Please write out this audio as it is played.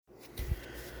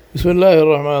بسم الله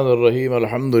الرحمن الرحيم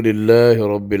الحمد لله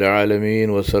رب العالمين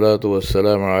والصلاة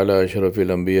والسلام على أشرف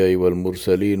الأنبياء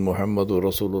والمرسلين محمد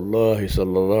رسول الله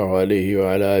صلى الله عليه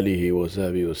وعلى آله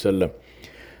وصحبه وسلم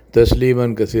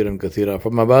تسليما كثيرا كثيرا.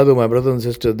 فما بعد, my brothers and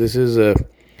sisters, this is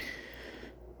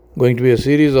going to be a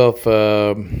series of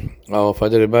our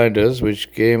Fajr reminders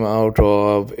which came out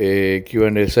of a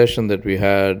Q&A session that we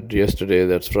had yesterday,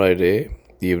 that's Friday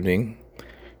evening,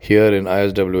 here in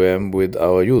ISWM with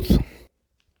our youth.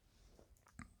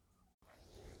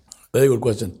 Very good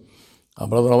question. Our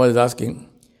brother Nawaz is asking,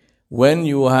 when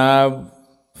you have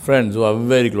friends who are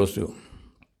very close to you,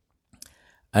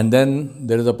 and then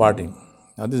there is a parting.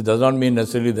 Now this does not mean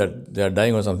necessarily that they are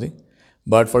dying or something,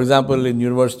 but for example in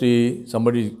university,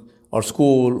 somebody or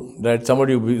school, that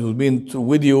somebody who's been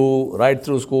with you right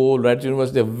through school, right through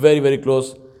university, they're very, very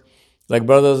close, like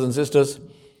brothers and sisters,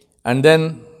 and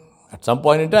then at some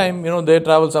point in time, they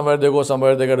travel somewhere, they go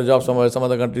somewhere, they get a job somewhere, some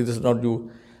other country, this is not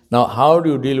you. Now, how do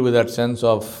you deal with that sense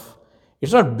of,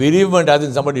 it's not bereavement as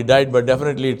in somebody died, but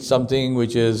definitely it's something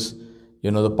which is,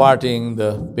 the parting,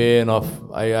 the pain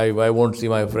of, I won't see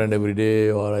my friend every day,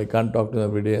 or I can't talk to him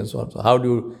every day, and so on. So how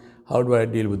do I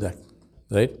deal with that,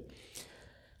 right?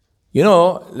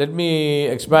 Let me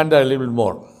expand that a little bit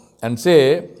more and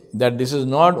say that this is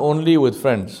not only with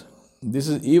friends, this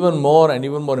is even more and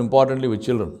even more importantly with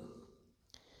children.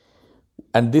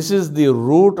 And this is the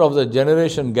root of the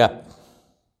generation gap.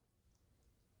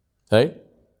 Right?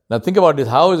 Now think about this.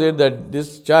 How is it that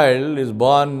this child is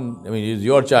born, is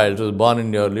your child, so it's born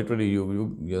in your, literally,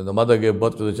 the mother gave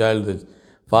birth to the child, the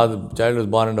child was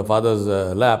born in the father's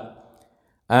lap,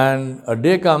 and a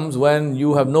day comes when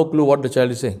you have no clue what the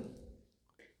child is saying.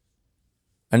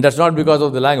 And that's not because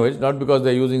of the language, not because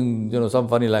they're using, some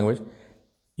funny language.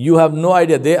 You have no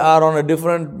idea. They are on a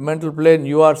different mental plane,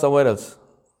 you are somewhere else.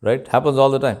 Right? Happens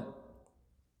all the time.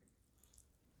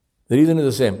 The reason is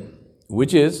the same,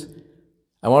 which is,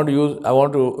 I want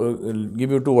to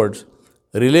give you two words: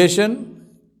 relation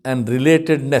and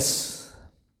relatedness.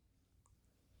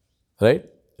 Right?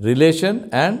 Relation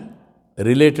and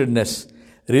relatedness.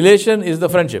 Relation is the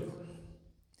friendship.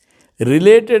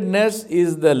 Relatedness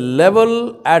is the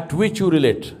level at which you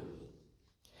relate,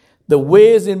 the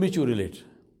ways in which you relate.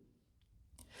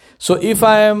 So if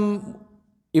I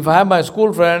have my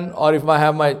school friend, or if I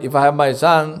have my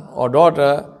son or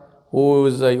daughter who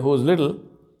is little,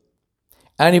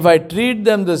 and if I treat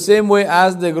them the same way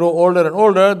as they grow older and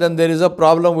older, then there is a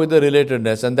problem with the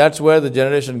relatedness, and that's where the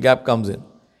generation gap comes in.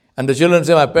 And the children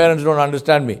say, my parents don't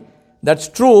understand me. That's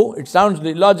true, it sounds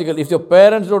illogical. If your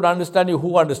parents don't understand you,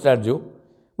 who understands you?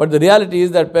 But the reality is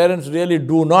that parents really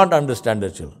do not understand their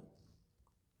children.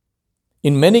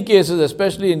 In many cases,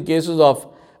 especially in cases of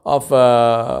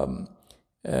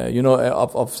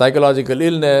psychological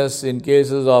illness, in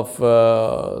cases of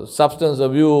substance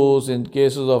abuse, in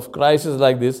cases of crisis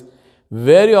like this,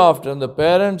 very often the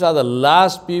parents are the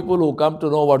last people who come to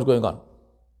know what's going on.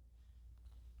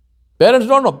 Parents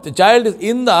don't know. The child is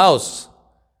in the house,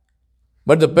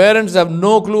 but the parents have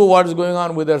no clue what is going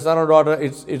on with their son or daughter.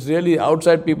 It's really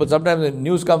outside people. Sometimes the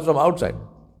news comes from outside.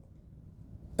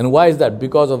 And why is that?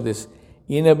 Because of this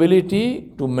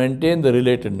inability to maintain the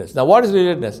relatedness. Now, what is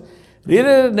relatedness?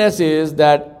 Relatedness is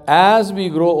that as we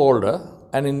grow older,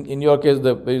 and in your case,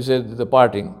 you said the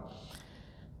parting,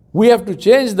 we have to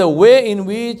change the way in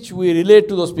which we relate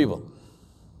to those people.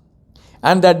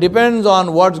 And that depends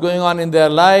on what's going on in their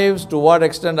lives, to what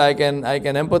extent I can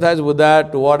empathize with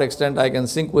that, to what extent I can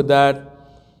sync with that,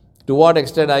 to what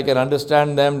extent I can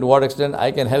understand them, to what extent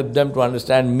I can help them to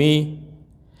understand me.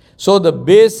 So the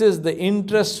basis, the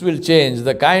interests will change.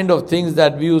 The kind of things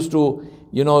that we used to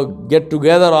get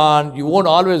together on, you won't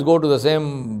always go to the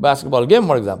same basketball game,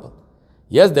 for example.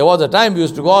 Yes, there was a time we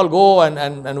used to all go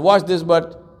and watch this,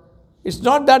 but it's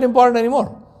not that important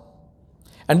anymore.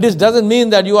 And this doesn't mean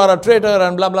that you are a traitor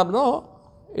and blah, blah, blah. No.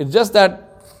 It's just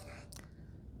that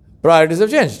priorities have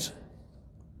changed.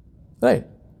 Right?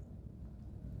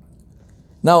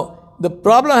 Now, the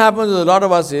problem happens with a lot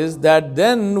of us is that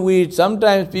then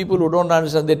sometimes people who don't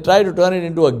understand, they try to turn it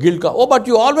into a guilt. Oh, but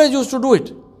you always used to do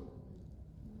it.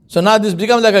 So now this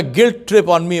becomes like a guilt trip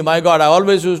on me. My God, I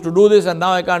always used to do this and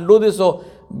now I can't do this. So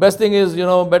best thing is,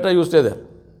 better you stay there.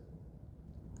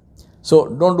 So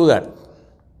don't do that.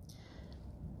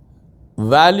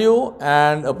 Value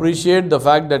and appreciate the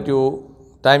fact that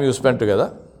time you spend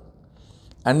together.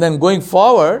 And then going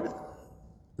forward,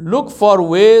 look for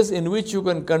ways in which you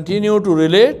can continue to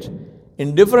relate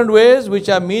in different ways which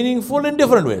are meaningful in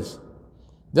different ways.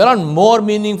 They are not more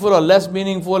meaningful or less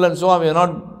meaningful and so on. We are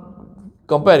not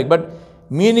comparing, but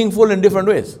meaningful in different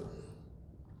ways.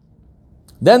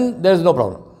 then there is no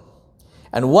problem.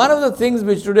 And one of the things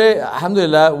which today,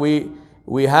 alhamdulillah,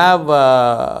 we have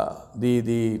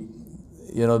the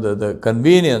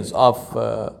convenience of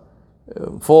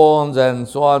phones and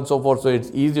so on and so forth, so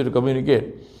it's easy to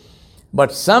communicate.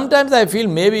 But sometimes I feel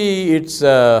maybe it's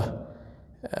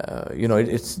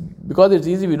it's because it's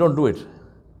easy, we don't do it.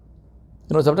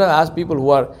 Sometimes I ask people who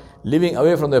are living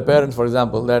away from their parents, for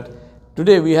example, that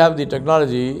today we have the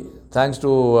technology, thanks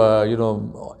to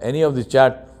any of the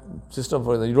chat system.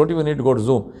 For example, you don't even need to go to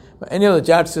Zoom. Any of the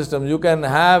chat systems, you can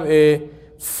have a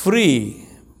free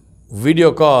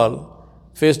video call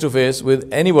face to face with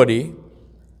anybody.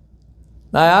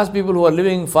 Now I ask people who are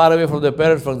living far away from their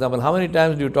parents, for example, how many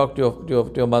times do you talk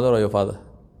to your mother or your father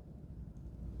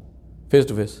face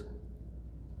to face?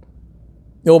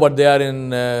 No, but they are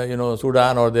in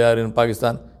Sudan or they are in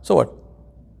Pakistan. So what?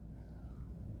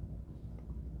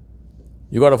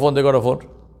 You got a phone, they got a phone.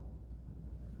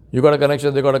 You got a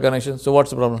connection, they got a connection. So what's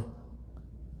the problem?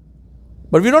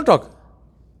 But we don't talk.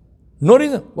 No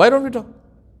reason. Why don't we talk?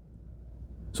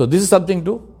 So this is something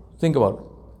to think about.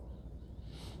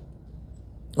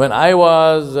 When I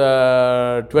was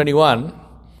 21,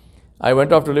 I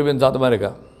went off to live in South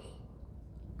America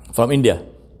from India.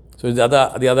 So it's the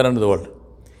other end of the world.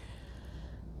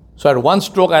 So at one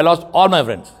stroke, I lost all my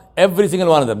friends. Every single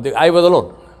one of them. I was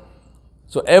alone.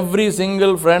 So every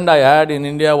single friend I had in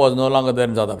India was no longer there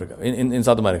in South Africa, in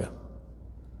South America.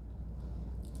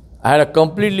 I had a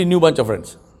completely new bunch of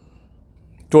friends.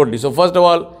 Totally. So first of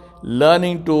all,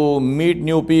 learning to meet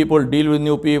new people, deal with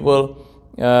new people,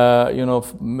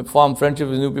 form friendships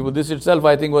with new people. This itself,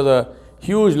 I think, was a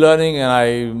huge learning, and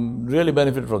I really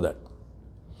benefited from that.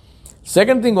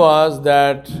 Second thing was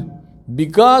that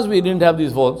because we didn't have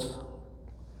these phones,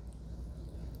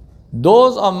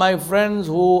 those of my friends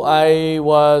who I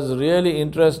was really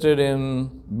interested in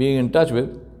being in touch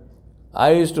with,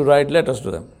 I used to write letters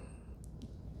to them.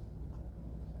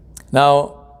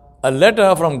 Now, a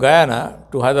letter from Guyana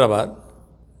to Hyderabad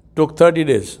took 30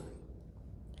 days,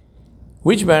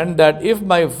 which meant that if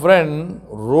my friend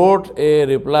wrote a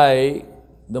reply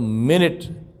the minute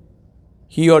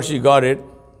he or she got it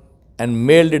and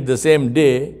mailed it the same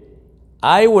day,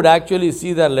 I would actually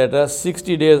see that letter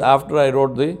 60 days after I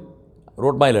wrote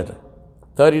my letter.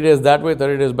 30 days that way,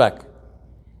 30 days back.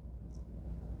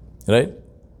 Right?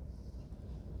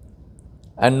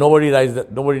 And nobody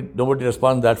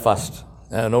responds that fast.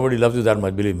 Nobody loves you that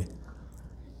much, believe me.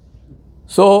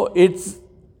 So it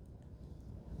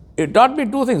taught me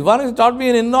two things. One is it taught me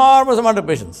an enormous amount of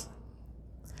patience.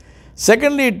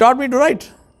 Secondly, it taught me to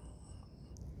write.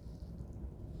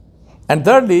 And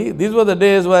thirdly, these were the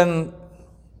days when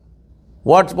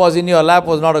what was in your lap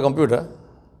was not a computer.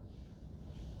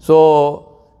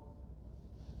 So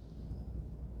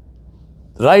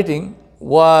writing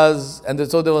was, and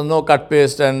so there was no cut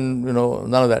paste and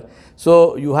none of that.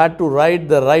 So you had to write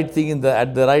the right thing in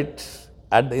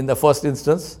the first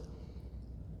instance,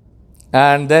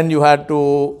 and then you had to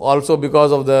also,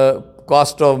 because of the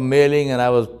cost of mailing, and I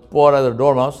was poor as a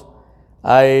dormouse,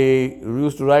 I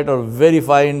used to write on very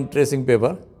fine tracing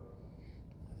paper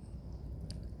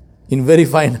in very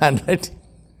fine handwriting.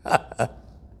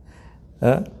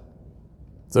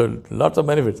 So lots of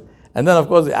benefits. And then, of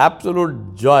course, the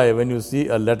absolute joy when you see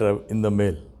a letter in the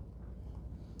mail.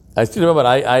 I still remember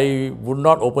I would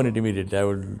not open it immediately. I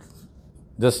would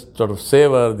just sort of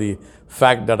savor the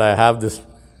fact that I have this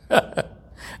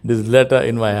this letter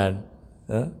in my hand.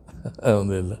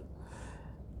 Alhamdulillah.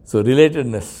 So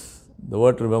relatedness. The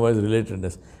word to remember is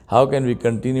relatedness. How can we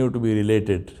continue to be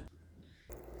related?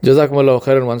 Jazakumullahu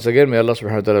khairan once again. May Allah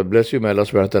subhanahu wa ta'ala bless you. May Allah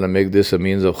subhanahu wa ta'ala make this a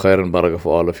means of khair and barakah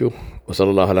for all of you. Wa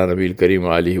sallallahu ala nabiyil kareem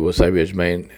wa alihi wa sahbihi ajmain.